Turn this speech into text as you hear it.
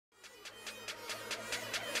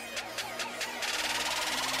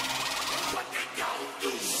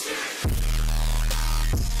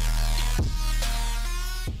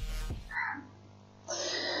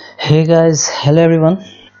Hey guys, hello everyone,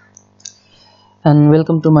 and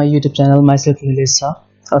welcome to my YouTube channel. Myself Nilesh Jha,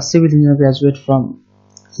 a civil engineer graduate from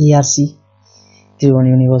ERC Tribhuvan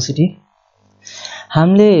University.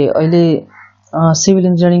 हामीले अहिले civil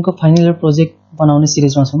इन्जिनियरिङको final year project बनाउने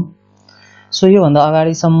सिरिजमा छौं। So यो भन्दा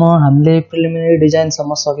अगाडिसम्म हामीले preliminary design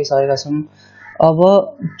सम्म सकिसकेका छौं। अब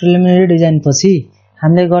प्रिलिमिनरी डिजाइन पछि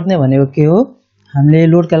हामीले गर्ने भनेको के हो? हामीले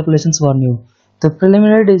लोड क्याल्कुलेशन्स गर्ने हो। त्यो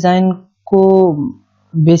प्रिलिमिनरी डिजाइनको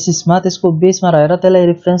बेसिसमा त्यसको बेसमा रहेर त्यसलाई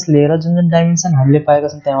रेफरेन्स लिएर जुन डाइमेन्सन हामीले पाएका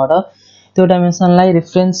छौं त्यहाँबाट त्यो डाइमेन्सनलाई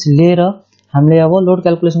रेफरेन्स लिएर हामीले अब लोड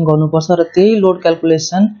क्याल्कुलेसन गर्नुपर्छ र त्यही लोड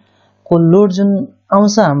क्याल्कुलेसन को लोड जुन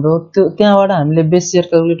आउँछ हाम्रो त्यो त्यहाँबाट हामीले बेस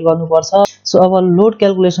शेयर क्याल्कुलेट गर्नुपर्छ। सो अब लोड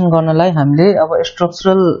क्याल्कुलेसन गर्नलाई हामीले अब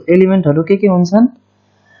स्ट्रक्चरल एलिमेन्टहरु के हुन्छन्?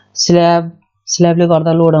 स्ल्याबले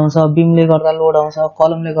गर्दा लोड आउँछ, बीमले गर्दा लोड आउँछ,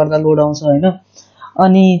 कलमले गर्दा लोड आउँछ हैन।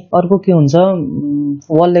 अनि अर्को के हुन्छ?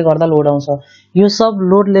 वलले गर्दा लोड आउँछ। यो सब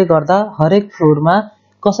लोडले गर्दा हरेक फ्लोरमा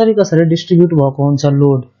कसरी डिस्ट्रिब्युट भएको हुन्छ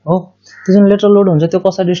लोड हो। त्यो जुन लेटरल लोड हुन्छ त्यो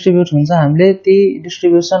कसरी डिस्ट्रिब्युट हुन्छ हामीले त्यही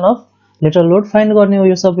distribution of lateral load find गर्ने हो।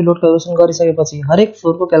 यो सबै लोड क्याल्कुलेसन गरिसकेपछि हरेक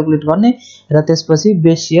फ्लोरको क्याल्कुलेट गर्ने र त्यसपछि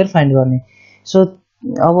बेस शेयर फाइन्ड गर्ने। सो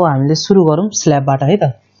अब हामीले सुरु गरौँ स्ल्याबबाट है त।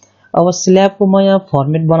 अब स्ल्याबको म यहाँ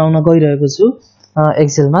फर्मेट बनाउन गइरहेको छु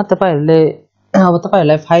एक्सेलमा।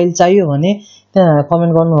 तपाईहरुलाई फाइल चाहियो भने त्यहाँ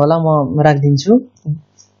कमेन्ट गर्नु होला, म राखिदिन्छु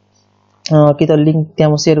कि त लिंक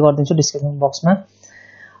त्यहाँ म शेयर गर्दिन्छु डिस्क्रिप्सन बक्समा।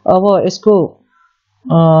 अब यसको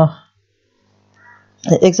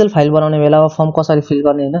एक्सेल फाइल बनाउने बेला अब फर्म कसरी फिल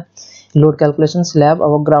गर्ने हैन? Load calculation slab.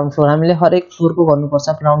 अब ग्राउन्ड फ्लोर हामीले हरेक फ्लोरको गर्नुपर्छ।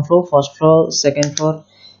 Ground floor, first floor, second floor.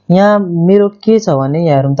 यहाँ मेरो के छ भने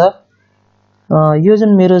यहाँ हेरौँ त, यो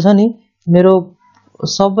जुन मेरो छ नि, मेरो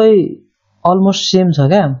सबै अलमोस्ट सेम छ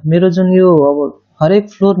क्या। मेरो जुन यो अब हरेक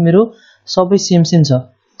फ्लोर मेरो सबै सेम छ।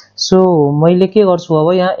 सो मैले के गर्छु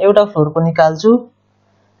अब यहाँ एउटा फ्लोरको निकाल्छु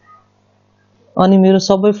अनि मेरो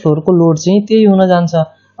सबै फ्लोरको लोड चाहिँ त्यही हुन जान्छ।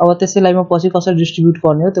 अब त्यसैलाई म पछि कसरी डिस्ट्रिब्युट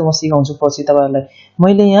गर्ने हो त्यो म सिकाउँछु पछि तपाईहरुलाई।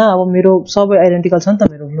 मैले यहाँ अब मेरो सबै आइडेन्टिकल छ नि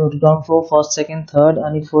त, मेरो floor ground floor, first, second, third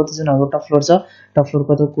अनि फोर्थ जुन हाम्रो टप फ्लोर छ। टप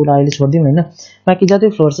फ्लोरको त कुरा अहिले छोड्दिउँ हैन। बाकी जति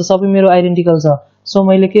फ्लोर छ सबै मेरो आइडेन्टिकल छ। सो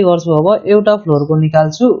मैले के गर्छु अब एउटा फ्लोरको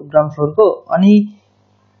निकाल्छु ग्राउन्ड फ्लोरको अनि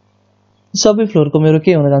सबै फ्लोरको मेरो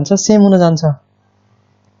के हुन जान्छ? सेम हुन जान्छ।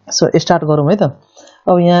 सो स्टार्ट गरौँ है त।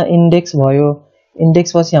 अब यहाँ इन्डेक्स भयो।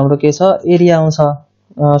 इन्डेक्स पछि हाम्रो के छ? एरिया आउँछ।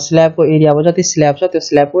 स्ल्याबको एरिया, अब जति स्ल्याब छ त्यो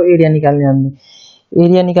स्ल्याबको एरिया निकाल्ने हामीले।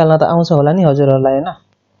 एरिया निकाल्न त आउँछ होला नि हजुरहरुलाई हैन?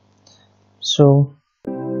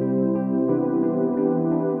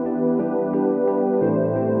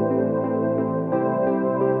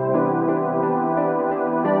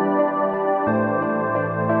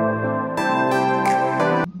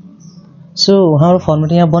 सो हाम्रो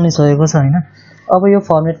फर्मेट यहाँ बनिसकेको छ हैन। अब यो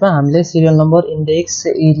फर्मेटमा हामीले serial number, index,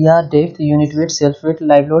 area, depth, unit weight, self weight,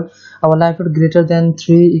 live load. अब live load greater than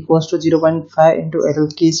 3 equals to 0.5 into L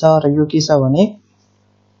के छ र यो के छ भने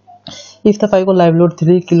इफ तपाईको लाइभ लोड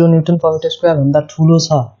 3 किलो न्यूटन पर मिटर स्क्वायर भन्दा ठूलो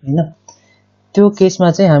छ हैन, त्यो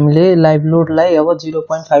केसमा चाहिँ हामीले लाइभ लोडलाई अब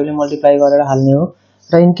 0.5 ले मल्टिप्लाई गरेर हाल्ने हो।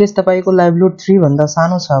 र इन केस तपाईको लाइभ लोड 3 भन्दा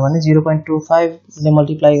सानो छ भने 0.25 ले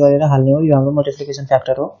मल्टिप्लाई गरेर हाल्ने हो। यो हाम्रो मल्टिप्लिकेसन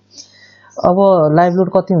फ्याक्टर हो। अब लाइभ लोड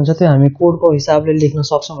कति हुन्छ त्यो हामी कोडको हिसाबले लेख्न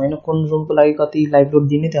सक्छौं हैन। कुन रुमको लागि कति लाइभ लोड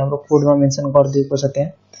दिने त्यो हाम्रो कोडमा मेन्सन गरिदिएको छ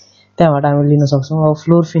त्यहाँबाट हामी लिन सक्छौं। अब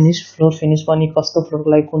फ्लोर फिनिश पनि कस्तो फ्लोरको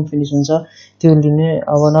लागि कुन फिनिश हुन्छ त्यो लिने।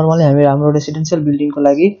 अब नर्मली हाम्रो रेसिडेन्शियल बिल्डिङको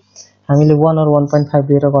लागि हामीले 1 or 1.5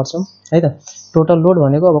 लिएर गर्छौं है त। टोटल लोड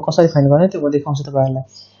भनेको अब कसरी फाइन्ड गर्ने त्यो म देखाउँछु तपाईहरुलाई।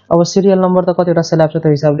 अब सिरियल नम्बर त कतिवटा स्ल्याब छ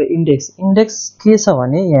त्यो हिसाबले इन्डेक्स के छ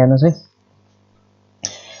भने यहाँ हेर्नुस् है।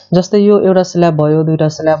 जस्तै यो एउटा स्ल्याब भयो, दुईटा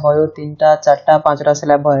स्ल्याब भयो, तीनटा, चारटा, पाँचवटा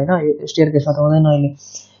स्ल्याब भयो हैन। यो स्टेयरकेसमा त हुँदैन अहिले।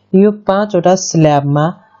 यो पाँचवटा स्ल्याबमा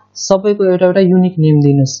सबैको एउटा युनिक नेम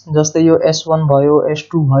दिनुस्। जस्तै यो S1 भयो,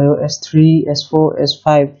 S2 भयो, S3, S4,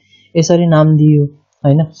 S5 यसरी नाम दियो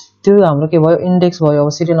हैन। त्यो हाम्रो के भयो? इन्डेक्स भयो। अब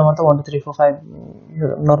सिरियल नम्बर त 1 2 3 4 5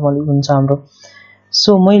 नर्मली हुन्छ हाम्रो।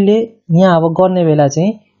 सो मैले यहाँ अब गर्ने बेला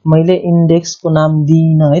चाहिँ मैले इन्डेक्सको नाम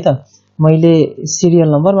दिइन है त, मैले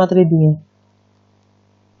सिरियल नम्बर मात्रै दिएँ।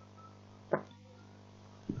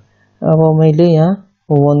 अब मैले यहाँ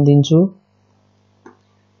 1 दिन्छु।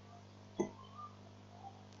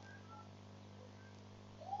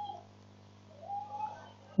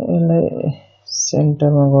 यसलाई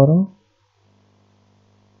सेन्टरमा गरौँ।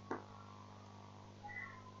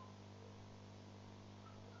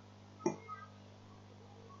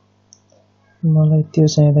 मलाई त्यो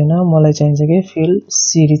चाहिँदैन, मलाई चाहिन्छ के फिल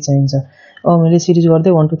सिरिज चाहिन्छ। अब मैले सिरिज गर्दै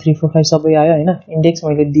 1 2 3 4 5 सबै आयो हैन। इन्डेक्स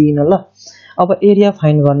मैले दिइन ल। अब एरिया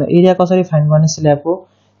फाइन्ड गर्न, एरिया कसरी फाइन्ड गर्ने स्ल्याबको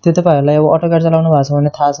त्यो तपाईहरुलाई अब अटोक्याड चलाउनु भएको छ भने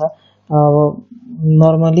थाहा छ। अब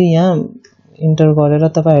नर्मली यहाँ इन्टर गरेर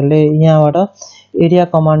तपाईहरुले यहाँबाट एरिया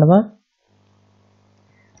कमान्डमा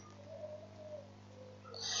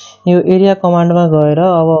यो एरिया कमान्डमा गएर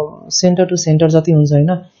अब सेन्टर टु सेन्टर जति हुन्छ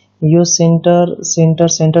हैन यो सेन्टर सेन्टर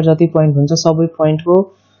सेन्टर जति पोइन्ट हुन्छ सबै पोइन्टको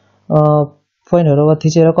पोइन्टहरु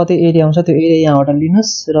थिचेर कति एरिया आउँछ त्यो एरिया यहाँबाट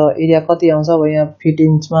लिनुस् र एरिया कति आउँछ अब यहाँ फिट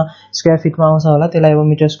इन्चमा स्क्वायर फिटमा आउँछ होला त्यसलाई अब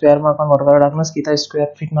मिटर स्क्वायरमा कन्भर्ट गरेर राख्नुस् कि त स्क्वायर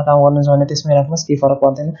फिटमा काम गर्नुहुन्छ भने त्यसमै राख्नुस् के फरक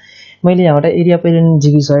पर्दैन मैले यहाँबाट एरिया पहिले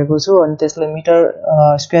झिकिसकेको छु अनि त्यसलाई मिटर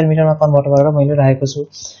स्क्वायर मिटरमा कन्भर्ट गरेर मैले राखेको छु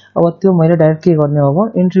अब त्यो मैले डाइरेक्ट के गर्ने हो अब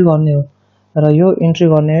एन्ट्री गर्ने हो र यो एन्ट्री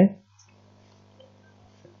गर्ने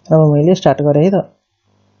अब मैले स्टार्ट गरे है त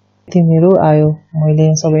यति मेरो आयो मैले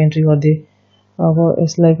सबै एन्ट्री गर्दै अब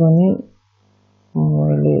यसलाई पनि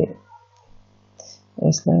मैले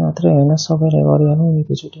यसलाई मात्रै हैन सबैलाई गरिहाल्नु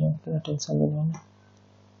एकैचोटी किन टेन्सन लिनु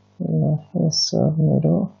यस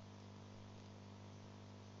मेरो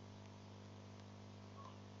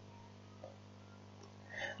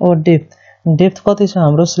अब डेप्थ कति छ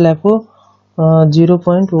हाम्रो स्ल्याबको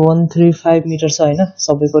 0.135 मिटर छ हैन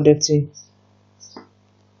सबैको डेप्थ चाहिँ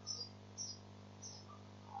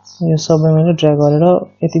यो सबै मैले ड्र्याग गरेर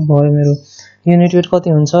यति भयो मेरो युनिट वेट कति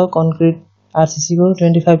हुन्छ कन्क्रिट आरसीसी को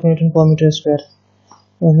 25 न्यूटन पर मिटर स्क्वायर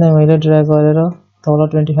यसलाई मैले ड्र्याग गरेर तल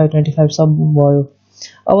 25 सब भयो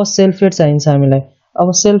अब सेल्फ वेट चाहिन्छ हामीलाई अब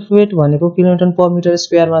सेल्फ वेट भनेको किलोन्युटन पर मिटर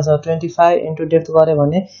स्क्वायरमा छ 25 इन्टु डेप्थ गरे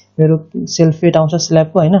भने मेरो सेल्फ वेट आउँछ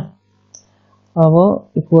स्ल्याबको हैन अब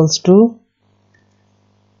इक्वल्स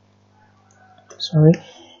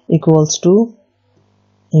टु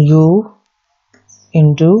u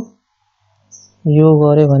इन्टु यो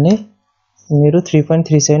गरे भने मेरो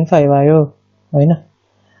 3.375 आयो हैन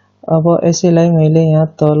अब यसैलाई मैले यहाँ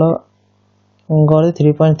तल गरे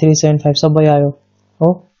 3.375 सबै आयो हो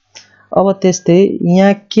अब त्यस्तै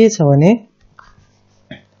यहाँ के छ भने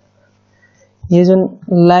यो जुन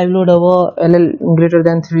लाइभ लोड अब एलएल ग्रेटर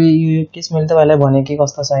देन 3 यो केस मैले तपाईलाई भने के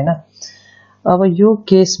कस्तो छ हैन अब यो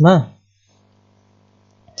केसमा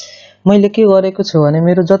मैले के गरेको छु भने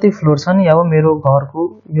मेरो जति फ्लोर छ नि अब मेरो घरको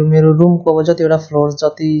यो मेरो रुमको अब जतिवटा फ्लोर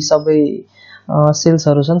जति सबै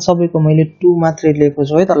सेल्सहरु छन् सबैको मैले 2 मात्रै लिएको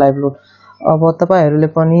छु है त लाइभ लोड अब तपाईहरुले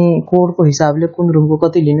पनि कोडको हिसाबले कुन रुमको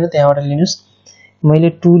कति लिनु त्यहाँबाट लिनुस् मैले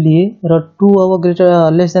 2 लिए र 2 अब ग्रेटर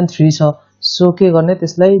लेस देन 3 छ सो के गर्ने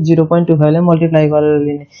त्यसलाई 0.25 ले मल्टिप्लाई गरेर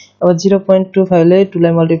लिने अब 0.25 ले 2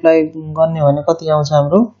 लाई मल्टिप्लाई गर्ने भने कति आउँछ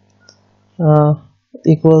हाम्रो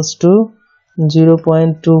इक्वल्स टु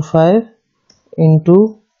 0.25 इन्टु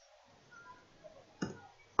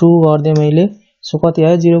 2 गर्दै मैले सो कति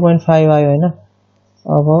आयो 0.5 आयो हैन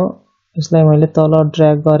अब यसलाई मैले तल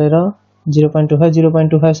ड्र्याग गरेर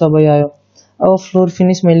 0.25 सबै आयो अब फ्लोर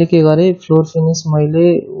फिनिश मैले के गरे फ्लोर फिनिश मैले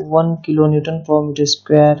 1 किलो न्यूटन पर मिटर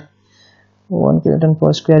स्क्वायर 1 किलो न्यूटन पर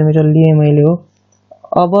स्क्वायर मिटर लिए मैले हो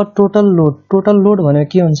अब टोटल लोड भनेको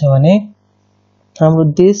के हुन्छ भने हाम्रो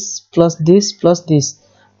दिस प्लस दिस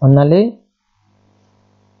भन्नाले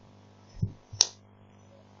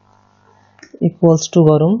इक्वल्स टु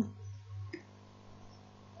गरौँ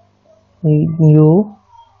यो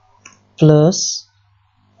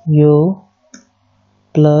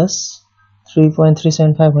प्लस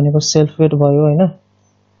 3.375 भनेको सेल्फ वेट भयो हैन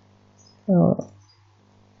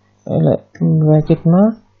यसलाई ब्र्याकेटमा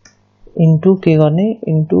इन्टु के गर्ने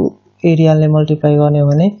इन्टु एरियाले मल्टिप्लाई गर्ने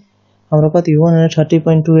भने हाम्रो कति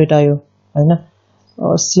 130.28 आयो हैन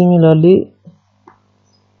सिमिलरली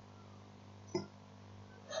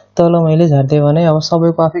तल मैले झार्दै भने अब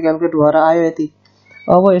सबैको आफै क्याल्कुलेट भएर आयो यति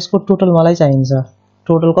अब यसको टोटल मलाई चाहिन्छ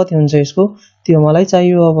टोटल कति हुन्छ यसको त्यो मलाई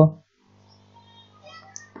चाहियो अब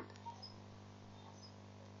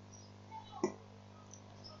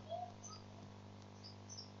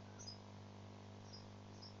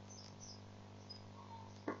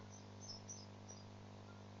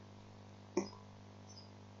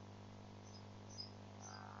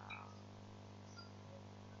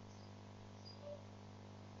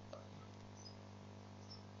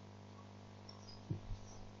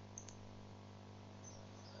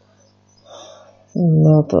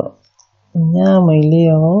ल त यहाँ मैले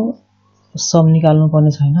अब सम निकाल्नु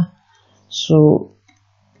पर्ने छैन सो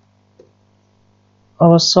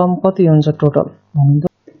अब सम कति हुन्छ टोटल भन्नु त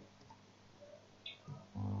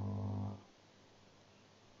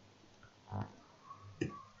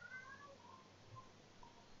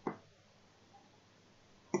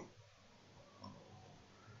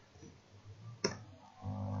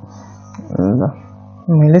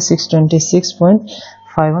मैले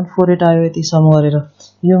 626.5148 आयो यति सम गरेर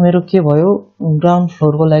यो मेरो के भयो ग्राउन्ड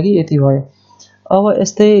फ्लोरको लागि यति भयो अब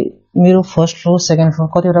यस्तै मेरो फर्स्ट फ्लोर सेकेन्ड फ्लोर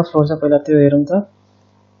कतिवटा फ्लोर छ पहिला त्यो हेरौँ त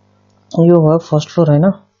यो भयो फर्स्ट फ्लोर हैन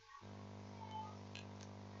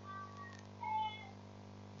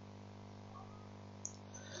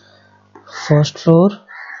first floor,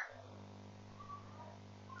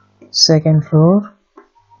 second floor,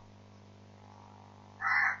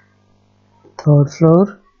 third floor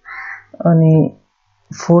अनि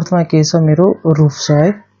फोर्थमा के छ मेरो रूफ छ है।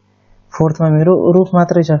 फोर्थमा मेरो रूफ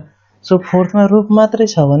मात्रै छ। सो फोर्थमा रूफ मात्रै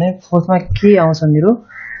छ भने फोर्थमा के आउँछ मेरो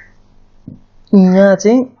यहाँ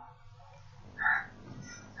चाहिँ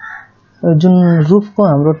जुन रूफको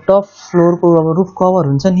हाम्रो टप फ्लोरको अब रूफ कभर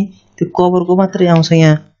हुन्छ नि त्यो कभरको मात्रै आउँछ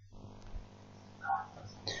यहाँ।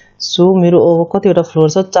 सो मेरो अब कतिवटा फ्लोर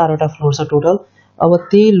छ 4 वटा फ्लोर छ टोटल। अब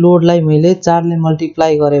त्यही लोडलाई मैले 4 ले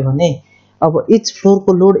मल्टिप्लाई गरे भने अब इच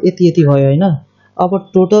फ्लोरको लोड यति यति भयो हैन। अब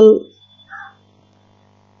टोटल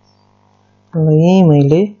यही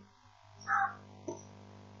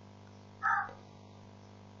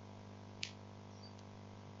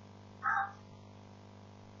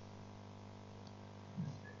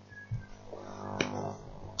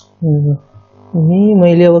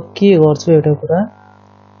मैले अब के गर्छु एउटा कुरा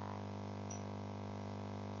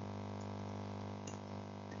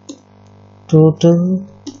total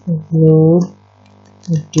load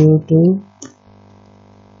due to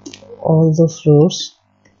all the floors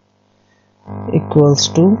equals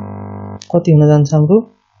to कति हुन जान्छ हाम्रो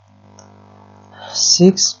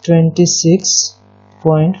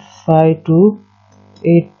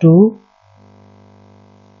 626.5282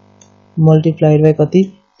 मल्टिप्लाइड बाइ कति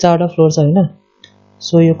 4 वटा फ्लोर छ हैन।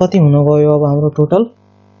 सो यो कति हुन गयो अब हाम्रो टोटल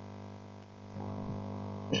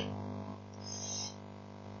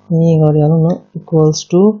यही गरिहालौँ न equals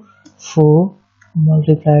to 4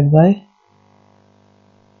 multiplied by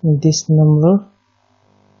this number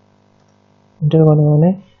enter गर्नु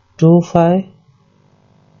भने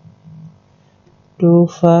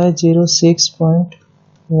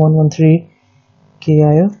 2506.113 के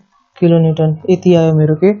आयो किलोन्युटन। यति आयो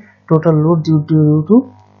मेरो के टोटल लोड ड्यू टु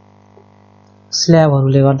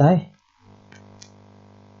स्ल्याबहरुले गर्दा है।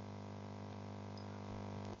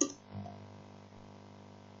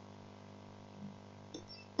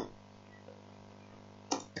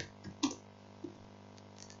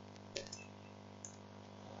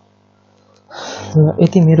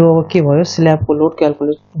 यति मेरो अब के भयो स्ल्याबको लोड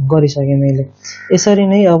क्याल्कुलेट गरिसके मैले। यसरी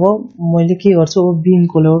नै अब मैले के गर्छु अब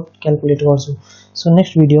बीमको लोड क्याल्कुलेट गर्छु। सो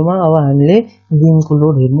नेक्स्ट भिडियोमा अब हामीले बीमको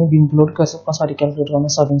लोड हेर्ने बीमको लोड कसरी क्याल्कुलेट गर्न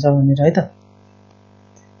सकिन्छ भनेर है त।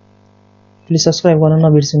 प्लिज सब्स्क्राइब गर्न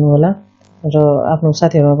नबिर्सिनु होला र आफ्नो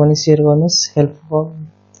साथीहरुमा पनि शेयर गर्नुस् हेल्प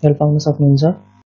पाउन सक्नुहुन्छ।